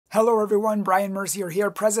Hello everyone, Bryan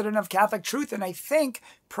here, president of Catholic Truth, and I think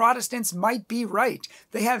Protestants might be right.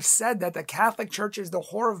 They have said that the Catholic Church is the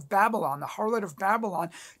whore of Babylon, the harlot of Babylon,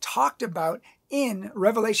 talked about in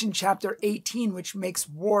Revelation chapter 18, which makes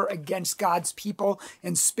war against God's people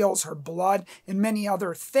and spills her blood and many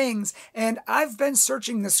other things. And I've been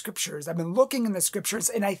searching the scriptures. I've been looking in the scriptures,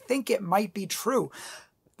 and I think it might be true.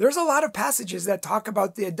 There's a lot of passages that talk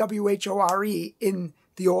about the W-H-O-R-E in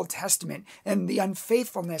the Old Testament and the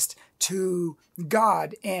unfaithfulness to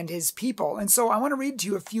God and his people. And so I want to read to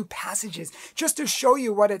you a few passages just to show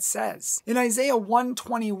you what it says. In Isaiah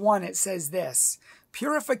 1:21, it says this: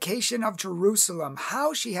 "Purification of Jerusalem,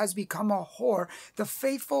 how she has become a whore, the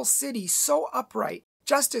faithful city so upright.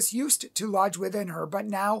 Justice used to lodge within her, but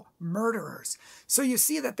now murderers." So you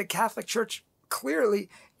see that the Catholic Church clearly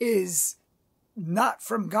is not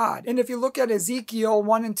from God. And if you look at Ezekiel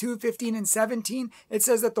 1 and 2, 15 and 17, it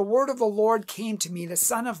says that the word of the Lord came to me, the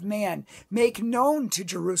Son of Man, make known to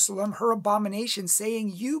Jerusalem her abomination,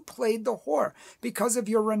 saying, you played the whore because of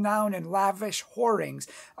your renown and lavish whorings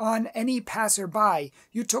on any passerby.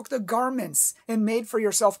 You took the garments and made for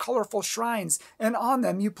yourself colorful shrines, and on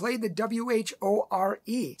them you played the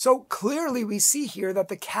W-H-O-R-E. So clearly we see here that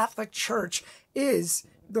the Catholic Church is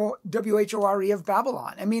the W-H-O-R-E of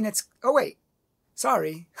Babylon. I mean,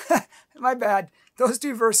 sorry, my bad. Those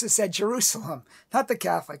two verses said Jerusalem, not the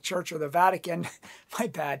Catholic Church or the Vatican. My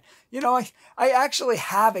bad. You know, I actually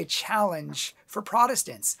have a challenge for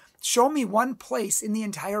Protestants. Show me one place in the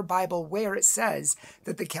entire Bible where it says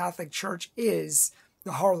that the Catholic Church is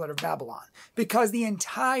the harlot of Babylon, because the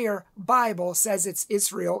entire Bible says it's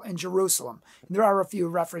Israel and Jerusalem. And there are a few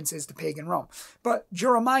references to pagan Rome. But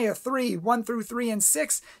Jeremiah 3, 1 through 3 and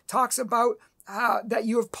 6 talks about that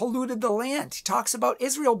you have polluted the land. He talks about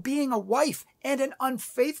Israel being a wife and an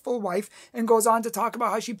unfaithful wife, and goes on to talk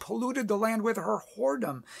about how she polluted the land with her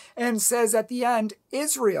whoredom, and says at the end,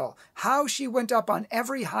 Israel, how she went up on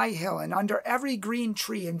every high hill and under every green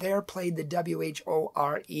tree, and there played the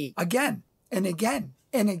W-H-O-R-E. Again and again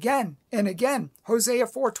and again and again. Hosea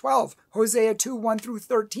 4:12, Hosea 2, 1 through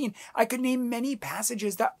 13. I could name many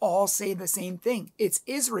passages that all say the same thing. It's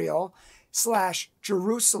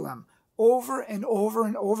Israel/Jerusalem. Over and over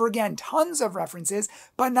and over again. Tons of references,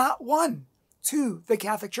 but not one to the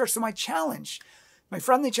Catholic Church. So my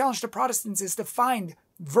friendly challenge to Protestants is to find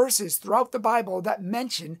verses throughout the Bible that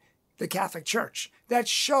mention the Catholic Church, that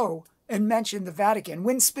show and mention the Vatican,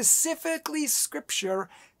 when specifically Scripture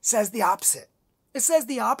says the opposite. It says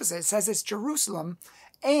the opposite. It says it's Jerusalem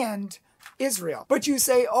and Israel. But you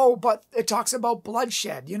say, oh, but it talks about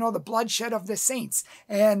bloodshed, you know, the bloodshed of the saints,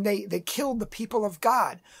 and they killed the people of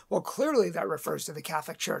God. Well, clearly that refers to the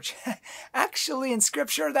Catholic Church. Actually, in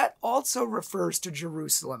Scripture, that also refers to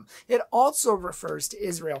Jerusalem. It also refers to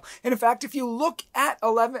Israel. And in fact, if you look at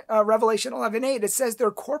Revelation 11:8, it says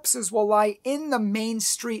their corpses will lie in the main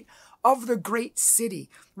street of the great city,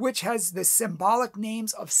 which has the symbolic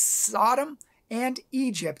names of Sodom and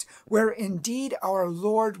Egypt, where indeed our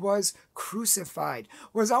Lord was crucified.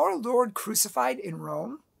 Was our Lord crucified in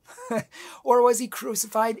Rome? Or was he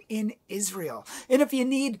crucified in Israel? And if you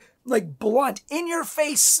need like blunt, in your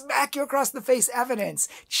face, smack you across the face evidence,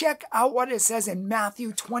 check out what it says in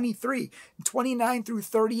Matthew 23, 29 through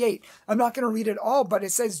 38. I'm not going to read it all, but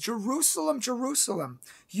it says, Jerusalem, Jerusalem,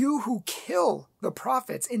 you who kill the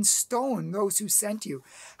prophets and stone those who sent you.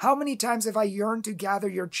 How many times have I yearned to gather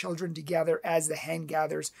your children together as the hen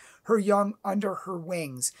gathers her young under her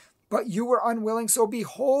wings? But you were unwilling, so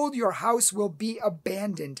behold, your house will be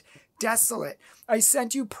abandoned, desolate. I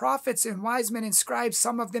sent you prophets and wise men and scribes.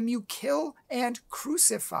 Some of them you kill and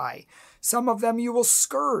crucify. Some of them you will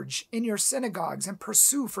scourge in your synagogues and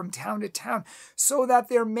pursue from town to town, so that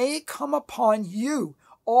there may come upon you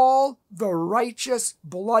all the righteous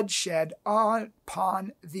bloodshed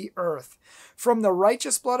upon the earth. From the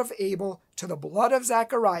righteous blood of Abel to the blood of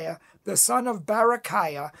Zechariah, the son of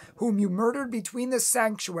Barachiah, whom you murdered between the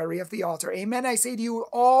sanctuary of the altar. Amen, I say to you,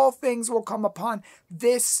 all things will come upon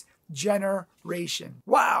this generation.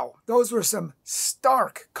 Wow, those were some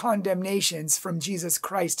stark condemnations from Jesus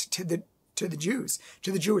Christ to the Jews,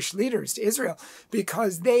 to the Jewish leaders, to Israel,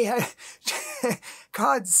 because they had,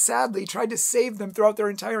 God sadly tried to save them throughout their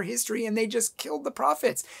entire history, and they just killed the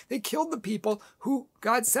prophets. They killed the people who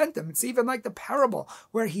God sent them. It's even like the parable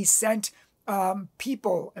where he sent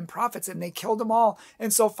people and prophets, and they killed them all.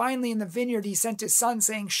 And so finally in the vineyard, he sent his son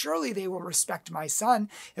saying, surely they will respect my son.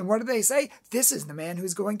 And what do they say? This is the man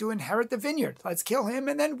who's going to inherit the vineyard. Let's kill him,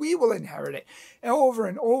 and then we will inherit it. And over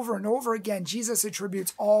and over and over again, Jesus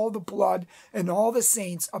attributes all the blood and all the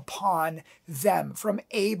saints upon them, from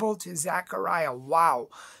Abel to Zechariah. Wow.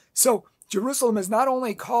 So Jerusalem is not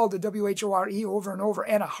only called a W-H-O-R-E over and over,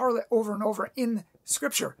 and a harlot over and over in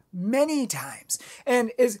Scripture many times,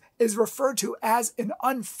 and is referred to as an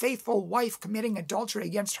unfaithful wife committing adultery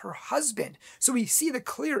against her husband. So we see the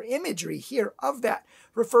clear imagery here of that,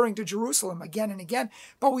 referring to Jerusalem again and again.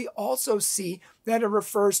 But we also see that it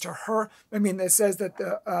refers to her. I mean, it says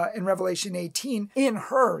that in Revelation 18, in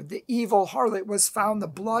her, the evil harlot, was found the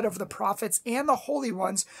blood of the prophets and the holy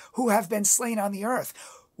ones who have been slain on the earth.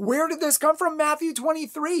 Where did this come from? Matthew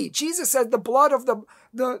 23. Jesus said the blood of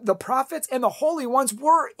the prophets and the holy ones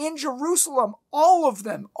were in Jerusalem. All of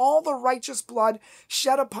them, all the righteous blood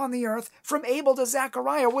shed upon the earth from Abel to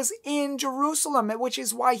Zechariah was in Jerusalem, which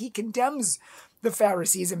is why he condemns the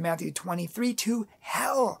Pharisees in Matthew 23 to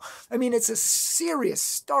hell. I mean, it's a serious,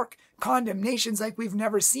 stark condemnations like we've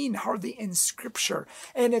never seen hardly in Scripture.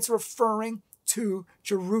 And it's referring to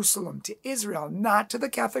Jerusalem, to Israel, not to the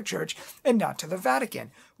Catholic Church and not to the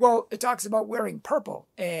Vatican. Well, it talks about wearing purple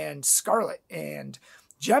and scarlet and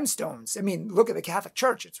gemstones. I mean, look at the Catholic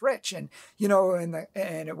Church. It's rich and,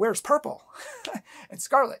 and it wears purple and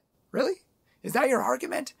scarlet. Really? Is that your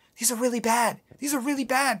argument? These are really bad. These are really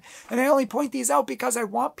bad. And I only point these out because I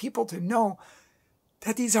want people to know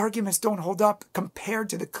that these arguments don't hold up compared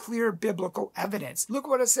to the clear biblical evidence. Look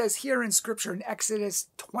what it says here in Scripture in Exodus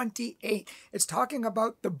 28. It's talking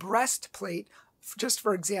about the breastplate, just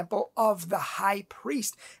for example, of the high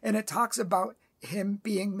priest. And it talks about him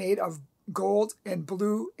being made of gold and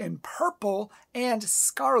blue and purple and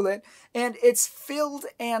scarlet, and it's filled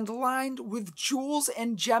and lined with jewels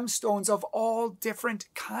and gemstones of all different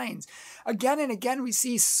kinds. Again and again, we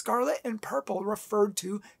see scarlet and purple referred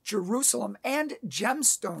to Jerusalem and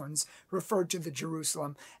gemstones referred to the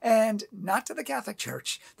Jerusalem and not to the Catholic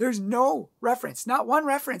Church. There's no reference, not one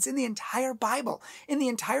reference in the entire Bible, in the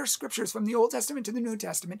entire Scriptures from the Old Testament to the New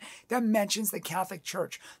Testament that mentions the Catholic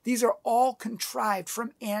Church. These are all contrived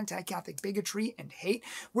from anti-Catholic bigotry and hate,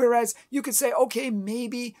 whereas you could say, okay,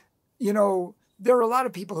 maybe, there are a lot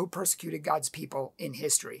of people who persecuted God's people in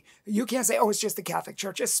history. You can't say, oh, it's just the Catholic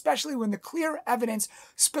Church, especially when the clear evidence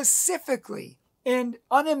specifically and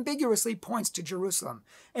unambiguously points to Jerusalem.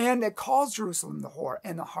 And it calls Jerusalem the whore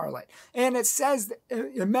and the harlot. And it says,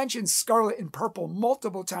 it mentions scarlet and purple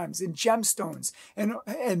multiple times, and gemstones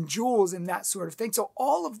and jewels and that sort of thing. So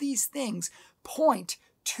all of these things point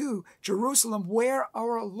to Jerusalem, where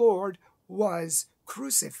our Lord was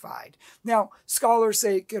crucified. Now, scholars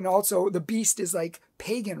say, and also the beast is like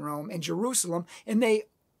pagan Rome and Jerusalem, and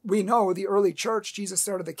we know the early church, Jesus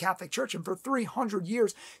started the Catholic Church, and for 300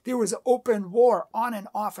 years, there was open war on and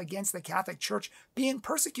off against the Catholic Church being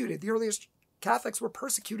persecuted. The earliest Catholics were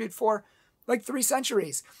persecuted for like 3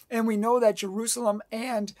 centuries. And we know that Jerusalem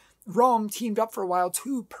and Rome teamed up for a while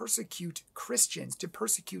to persecute Christians, to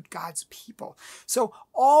persecute God's people. So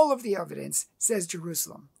all of the evidence says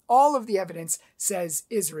Jerusalem. All of the evidence says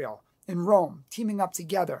Israel and Rome teaming up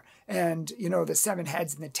together, and, the 7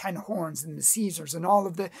 heads and the 10 horns and the Caesars and all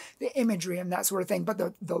of the imagery and that sort of thing. But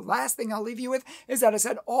the last thing I'll leave you with is that I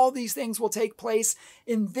said all these things will take place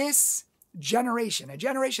in this generation. A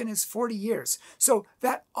generation is 40 years. So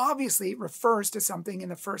that obviously refers to something in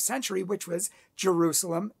the 1st century, which was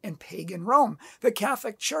Jerusalem and pagan Rome. The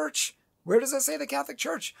Catholic Church, where does it say the Catholic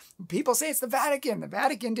Church? People say it's the Vatican. The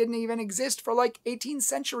Vatican didn't even exist for like 18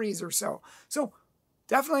 centuries or so. So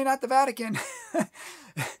definitely not the Vatican.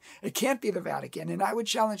 It can't be the Vatican. And I would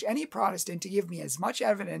challenge any Protestant to give me as much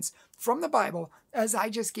evidence from the Bible as I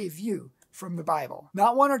just gave you from the Bible.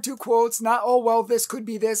 Not 1 or 2 quotes, not, oh, well, this could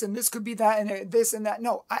be this and this could be that and this and that.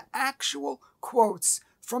 No, actual quotes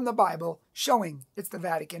from the Bible showing it's the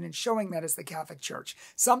Vatican and showing that it's the Catholic Church.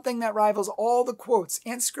 Something that rivals all the quotes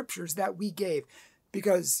and scriptures that we gave,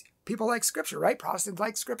 because people like Scripture, right? Protestants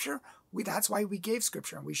like Scripture. That's why we gave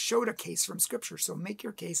Scripture, and we showed a case from Scripture. So make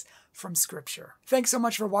your case from Scripture. Thanks so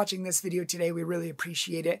much for watching this video today. We really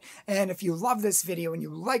appreciate it. And if you love this video and you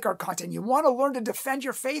like our content, you want to learn to defend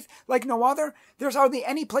your faith like no other, there's hardly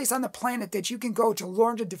any place on the planet that you can go to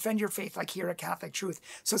learn to defend your faith like here at Catholic Truth.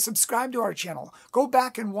 So subscribe to our channel. Go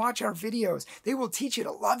back and watch our videos. They will teach you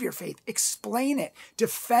to love your faith, explain it,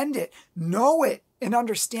 defend it, know it, and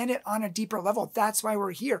understand it on a deeper level. That's why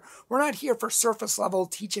we're here. We're not here for surface level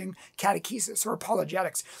teaching catechesis or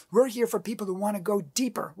apologetics. We're here for people who want to go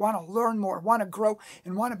deeper, want to learn more, want to grow,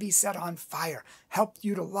 and want to be set on fire. Help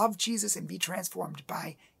you to love Jesus and be transformed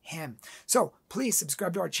by him. So please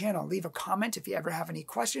subscribe to our channel. Leave a comment if you ever have any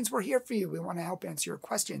questions. We're here for you. We want to help answer your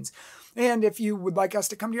questions. And if you would like us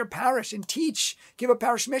to come to your parish and teach, give a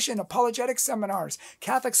parish mission, apologetics seminars,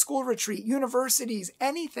 Catholic school retreat, universities,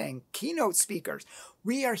 anything, keynote speakers,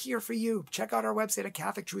 we are here for you. Check out our website at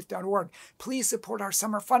catholictruth.org. Please support our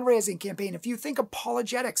summer fundraising campaign. If you think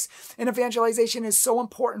apologetics and evangelization is so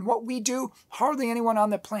important, what we do, hardly anyone on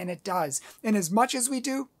the planet does. And as much as we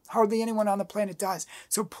do, hardly anyone on the planet does.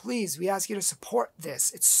 So please, we ask you to support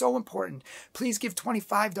this. It's so important. Please give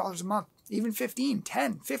 $25 a month, even 15,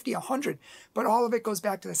 10, 50, 100. But all of it goes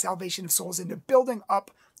back to the salvation of souls and to building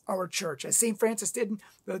up our church, as St. Francis did in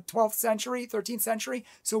the 12th century, 13th century.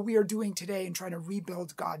 So we are doing today in trying to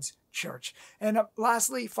rebuild God's church. And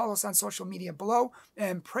lastly, follow us on social media below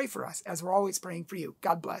and pray for us as we're always praying for you.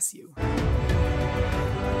 God bless you.